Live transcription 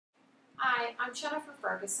Hi, I'm Jennifer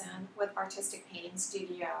Ferguson with Artistic Painting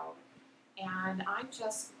Studio, and I'm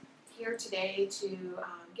just here today to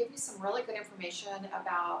give you some really good information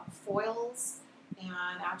about foils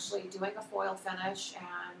and actually doing a foil finish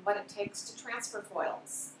and what it takes to transfer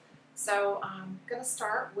foils. So I'm going to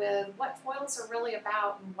start with what foils are really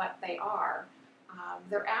about and what they are.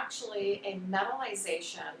 They're actually a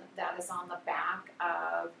metallization that is on the back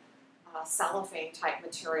of cellophane type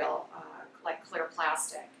material, like clear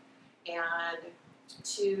plastic. And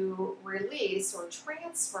to release or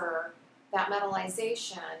transfer that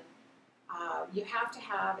metallization, you have to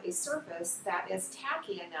have a surface that is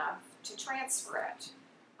tacky enough to transfer it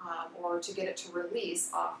or to get it to release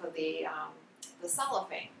off of the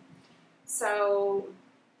cellophane. So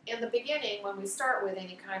in the beginning, when we start with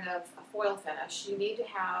any kind of a foil finish, you need to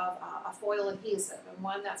have a foil adhesive, and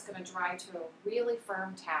one that's going to dry to a really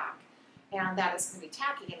firm tack, and that is going to be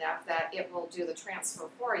tacky enough that it will do the transfer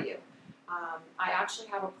for you. I actually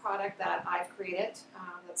have a product that I've created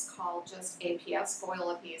that's called just APS foil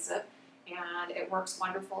adhesive, and it works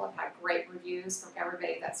wonderful. I've had great reviews from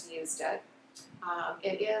everybody that's used it.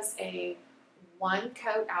 It is a one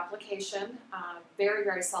coat application. Very,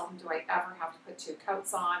 very seldom do I ever have to put two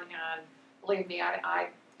coats on, and believe me, I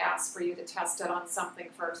ask for you to test it on something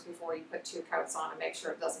first before you put two coats on and make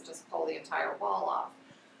sure it doesn't just pull the entire wall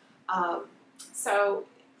off. So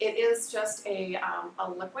it is just a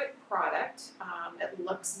liquid product. It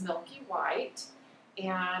looks milky white,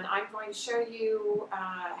 and I'm going to show you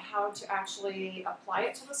how to actually apply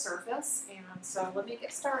it to the surface. And so let me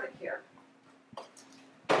get started here.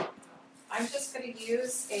 I'm just going to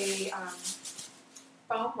use a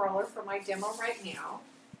foam roller for my demo right now.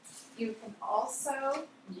 You can also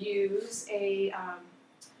use a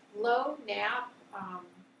low nap,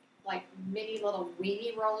 like mini little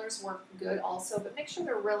weenie rollers work good also, but make sure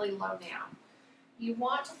they're really low nap. You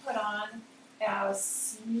want to put on as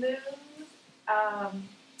smooth of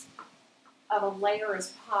a layer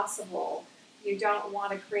as possible. You don't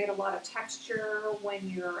want to create a lot of texture when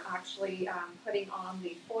you're actually putting on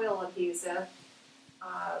the foil adhesive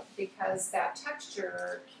because that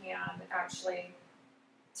texture can actually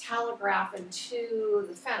telegraph into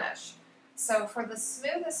the finish. So for the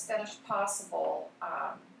smoothest finish possible,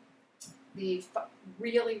 the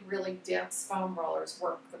really, really dense foam rollers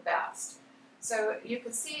work the best. So you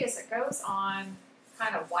can see as it goes on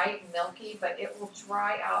kind of white and milky, but it will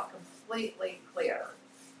dry out completely clear.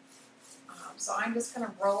 So I'm just going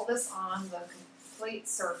to roll this on the complete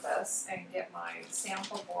surface and get my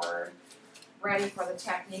sample board ready for the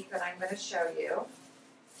technique that I'm going to show you.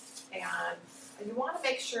 And you want to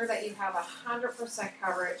make sure that you have 100%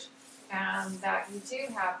 coverage and that you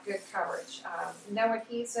do have good coverage. No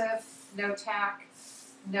adhesive, no tack,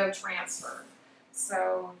 no transfer.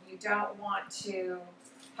 So you don't want to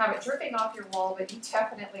have it dripping off your wall, but you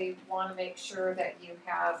definitely want to make sure that you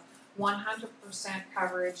have 100%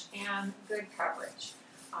 coverage and good coverage.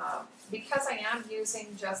 Because I am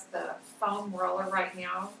using just the foam roller right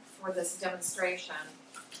now for this demonstration,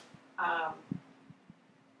 I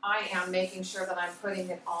am making sure that I'm putting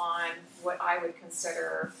it on what I would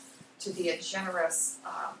consider to be a generous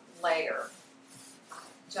layer.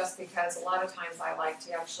 Just because a lot of times I like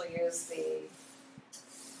to actually use the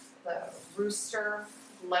Rooster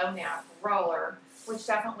low nap roller, which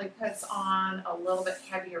definitely puts on a little bit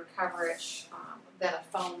heavier coverage than a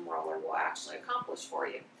foam roller will actually accomplish for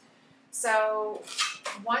you. So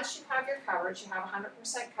once you have your coverage, you have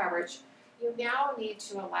 100% coverage, you now need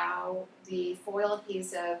to allow the foil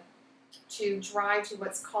adhesive to dry to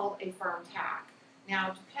what's called a firm tack.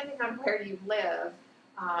 Now, depending on where you live,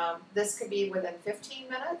 this could be within 15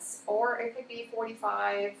 minutes or it could be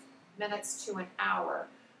 45 minutes to an hour.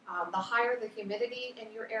 The higher the humidity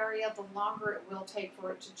in your area, the longer it will take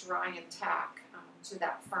for it to dry and tack to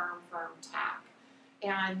that firm tack.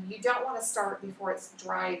 And you don't want to start before it's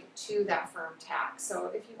dried to that firm tack.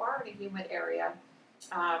 So if you are in a humid area,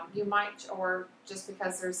 you might, or just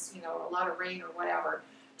because there's a lot of rain or whatever,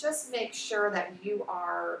 just make sure that you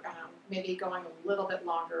are maybe going a little bit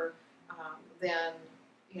longer than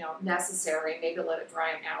necessary. Maybe let it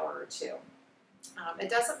dry an hour or two. It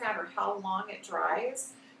doesn't matter how long it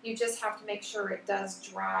dries. You just have to make sure it does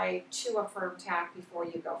dry to a firm tack before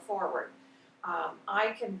you go forward.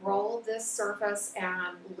 I can roll this surface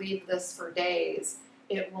and leave this for days.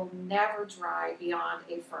 It will never dry beyond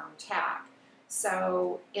a firm tack.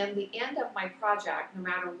 So in the end of my project, no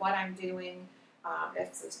matter what I'm doing,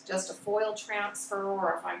 if it's just a foil transfer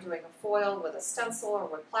or if I'm doing a foil with a stencil or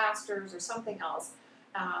with plasters or something else,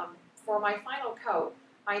 for my final coat,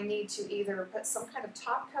 I need to either put some kind of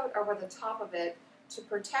top coat over the top of it to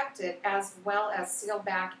protect it, as well as seal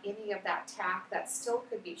back any of that tack that still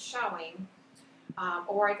could be showing.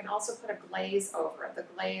 Or I can also put a glaze over it. The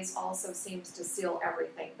glaze also seems to seal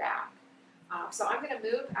everything back. So I'm going to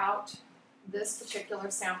move out this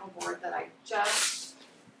particular sample board that I just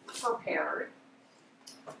prepared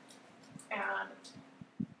and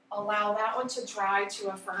allow that one to dry to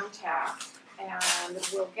a firm tack. And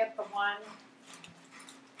we'll get the one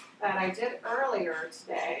that I did earlier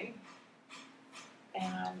today.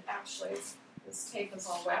 And actually, this tape is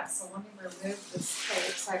all wet, so let me remove this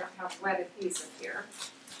tape so I don't have wet adhesive here.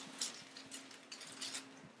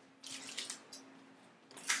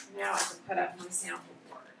 Now I can put up my sample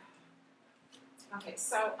board. Okay,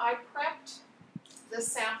 so I prepped this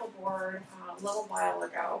sample board a little while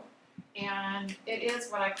ago, and it is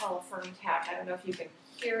what I call a firm tack. I don't know if you can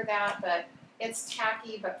hear that, but it's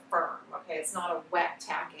tacky but firm. Okay, it's not a wet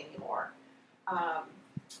tack anymore.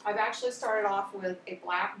 I've actually started off with a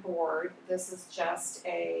black board. This is just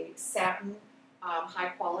a satin, high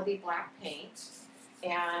quality black paint.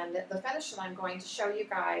 And the finish that I'm going to show you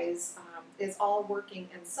guys is all working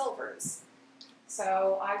in silvers.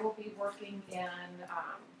 So I will be working in,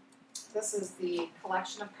 this is the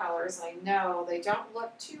collection of colors. I know they don't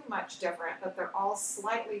look too much different, but they're all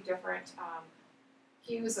slightly different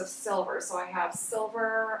hues of silver. So I have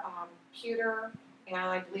silver, pewter, and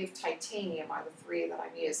I believe titanium are the three that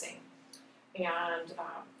I'm using. And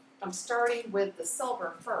I'm starting with the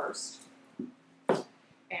silver first.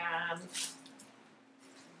 And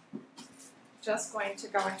just going to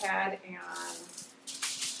go ahead and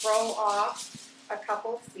roll off a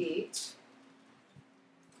couple feet.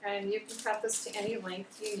 And you can cut this to any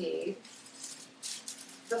length you need.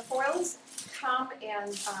 The foils come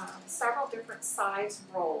in several different size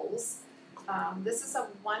rolls. This is a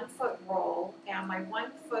 1 foot roll, and my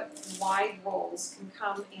 1 foot wide rolls can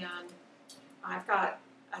come in, I've got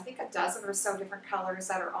I think a dozen or so different colors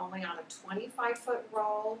that are only on a 25 foot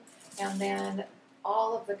roll, and then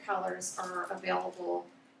all of the colors are available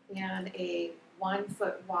in a 1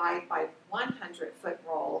 foot wide by 100 foot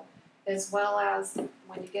roll, as well as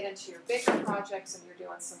when you get into your bigger projects and you're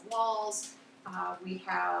doing some walls, we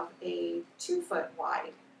have a 2 foot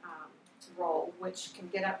wide roll, which can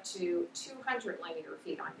get up to 200 linear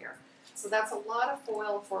feet on here. So that's a lot of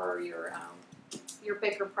foil for your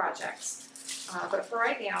bigger projects. But for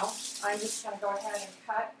right now, I'm just going to go ahead and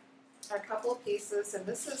cut a couple of pieces, and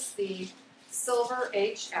this is the silver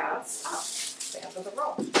HS, the end of the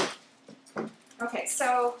roll. Okay,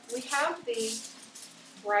 so we have the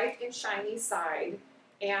bright and shiny side,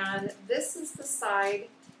 and this is the side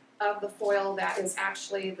of the foil that is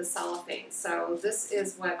actually the cellophane. So this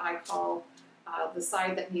is what I call the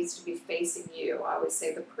side that needs to be facing you. I always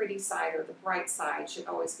say the pretty side or the bright side should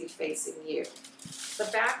always be facing you. The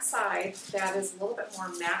back side, that is a little bit more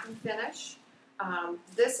matte and finish.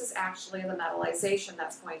 This is actually the metallization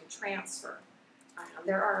that's going to transfer.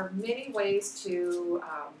 There are many ways to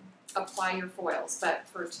apply your foils, but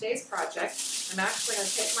for today's project, I'm actually going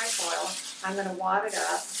to take my foil, I'm going to wad it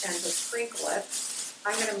up and just sprinkle it.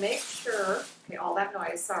 I'm going to make sure, okay, all that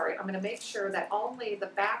noise, sorry, I'm going to make sure that only the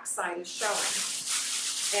back side is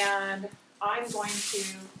showing, and I'm going to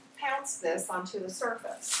pounce this onto the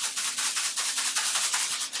surface.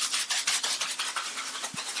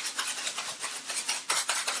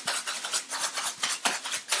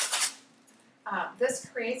 This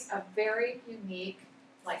creates a very unique,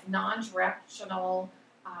 like non-directional,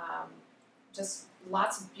 just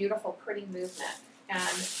lots of beautiful, pretty movement. And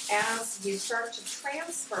as you start to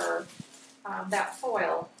transfer that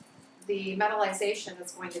foil, the metallization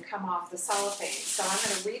is going to come off the cellophane. So I'm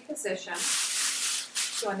going to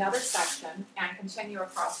reposition to another section and continue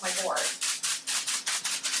across my board.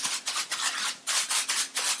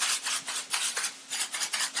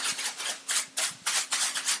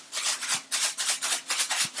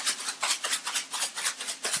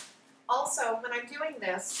 Also, when I'm doing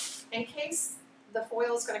this, in case the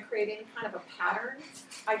foil is going to create any kind of a pattern,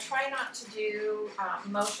 I try not to do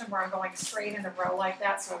motion where I'm going straight in a row like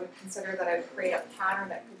that, so I would consider that I would create a pattern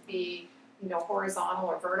that could be, you know, horizontal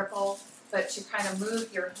or vertical, but to kind of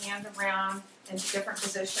move your hand around into different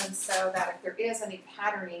positions so that if there is any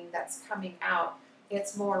patterning that's coming out,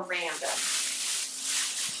 it's more random.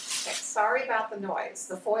 Okay, sorry about the noise.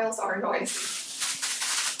 The foils are noisy.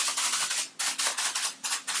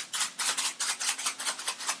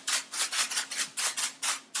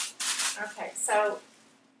 Okay, so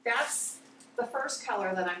that's the first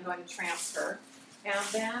color that I'm going to transfer, and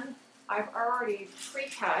then I've already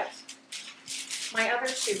pre-cut my other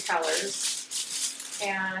two colors,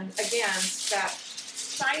 and again, that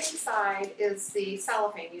shiny side is the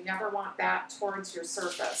cellophane. You never want that towards your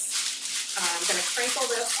surface. I'm going to crinkle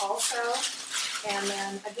this also, and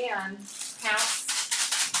then again, pass.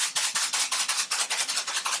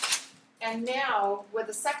 And now, with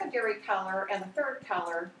the secondary color and the third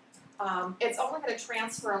color, it's only going to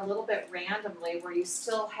transfer a little bit randomly where you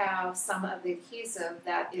still have some of the adhesive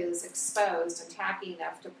that is exposed and tacky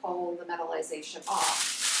enough to pull the metallization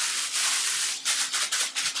off.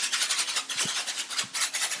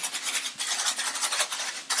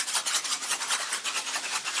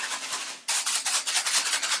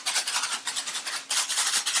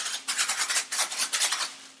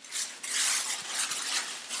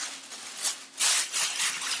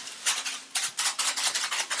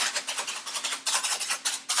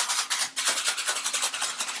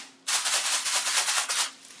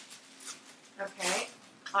 Okay,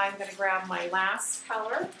 I'm going to grab my last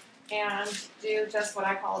color and do just what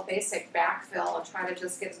I call a basic backfill and try to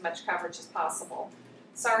just get as much coverage as possible.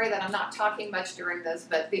 Sorry that I'm not talking much during this,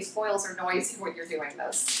 but these foils are noisy when you're doing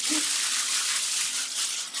this.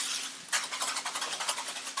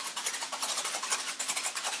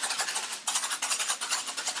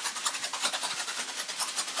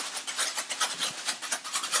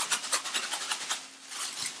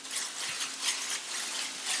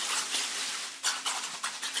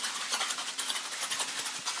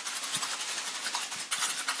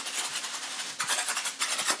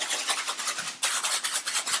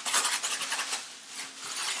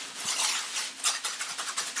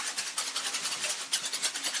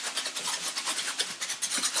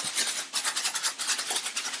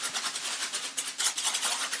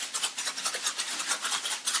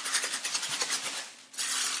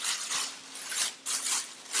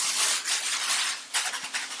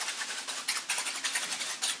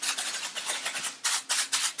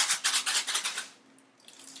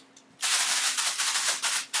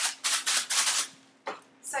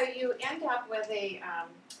 So you end up with a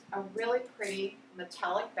really pretty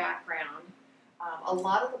metallic background. A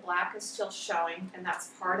lot of the black is still showing, and that's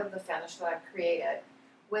part of the finish that I've created,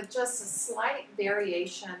 with just a slight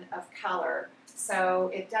variation of color. So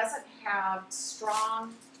it doesn't have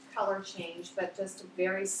strong color change, but just a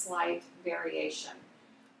very slight variation.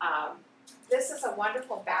 This is a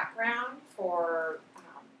wonderful background for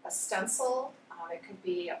a stencil. It could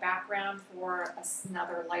be a background for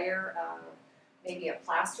another layer of maybe a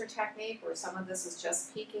plaster technique where some of this is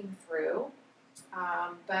just peeking through,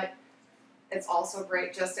 but it's also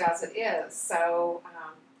great just as it is. So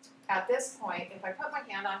at this point, if I put my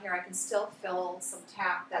hand on here, I can still feel some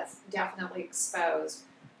tack that's definitely exposed.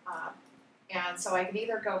 And so I can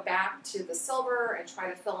either go back to the silver and try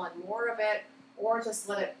to fill in more of it, or just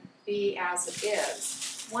let it be as it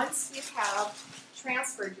is. Once you have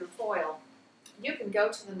transferred your foil, you can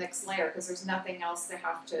go to the next layer because there's nothing else they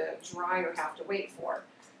have to dry or have to wait for.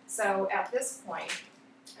 So at this point,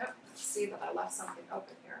 let's see that I left something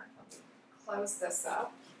open here. Let me close this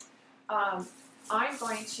up. I'm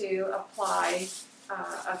going to apply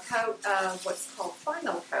a coat of what's called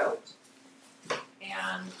final coat,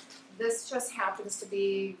 and this just happens to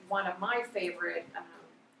be one of my favorite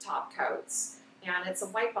top coats, and it's a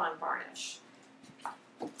wipe-on varnish.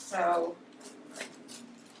 So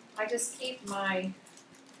I just keep my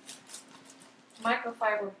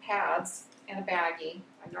microfiber pads in a baggie.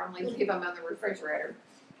 I normally leave them in the refrigerator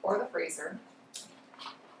or the freezer.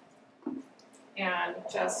 And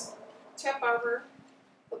just tip over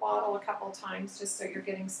the bottle a couple times just so you're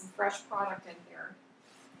getting some fresh product in here.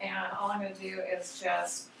 And all I'm going to do is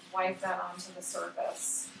just wipe that onto the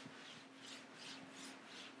surface.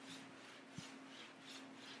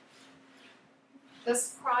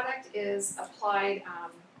 This product is applied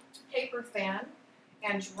paper thin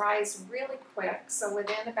and dries really quick, so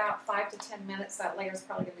within about 5 to 10 minutes that layer is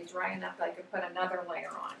probably going to be dry enough that I could put another layer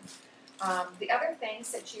on. The other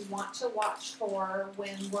things that you want to watch for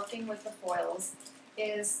when working with the foils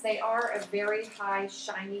is they are a very high,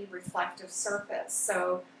 shiny, reflective surface.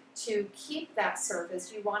 So to keep that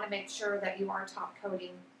surface, you want to make sure that you are top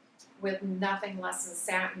coating with nothing less than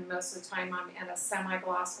satin. Most of the time I'm in a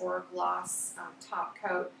semi-gloss or a gloss top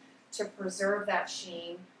coat to preserve that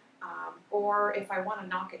sheen. Or if I want to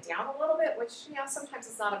knock it down a little bit, which sometimes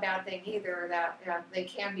it's not a bad thing either, that they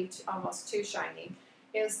can be almost too shiny,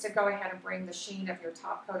 is to go ahead and bring the sheen of your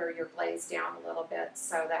top coat or your glaze down a little bit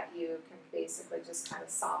so that you can basically just kind of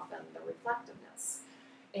soften the reflectiveness.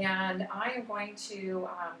 And I am going to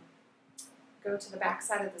go to the back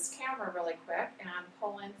side of this camera really quick and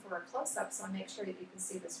pull in for a close-up so I make sure that you can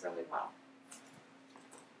see this really well.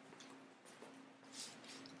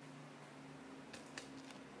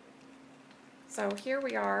 So here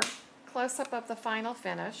we are close-up of the final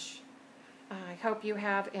finish. I hope you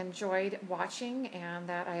have enjoyed watching and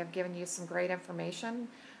that I have given you some great information.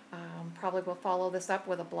 Probably will follow this up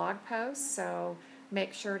with a blog post, so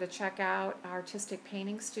make sure to check out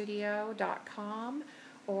artisticpaintingstudio.com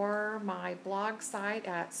or my blog site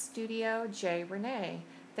at Studio J Renee.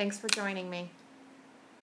 Thanks for joining me.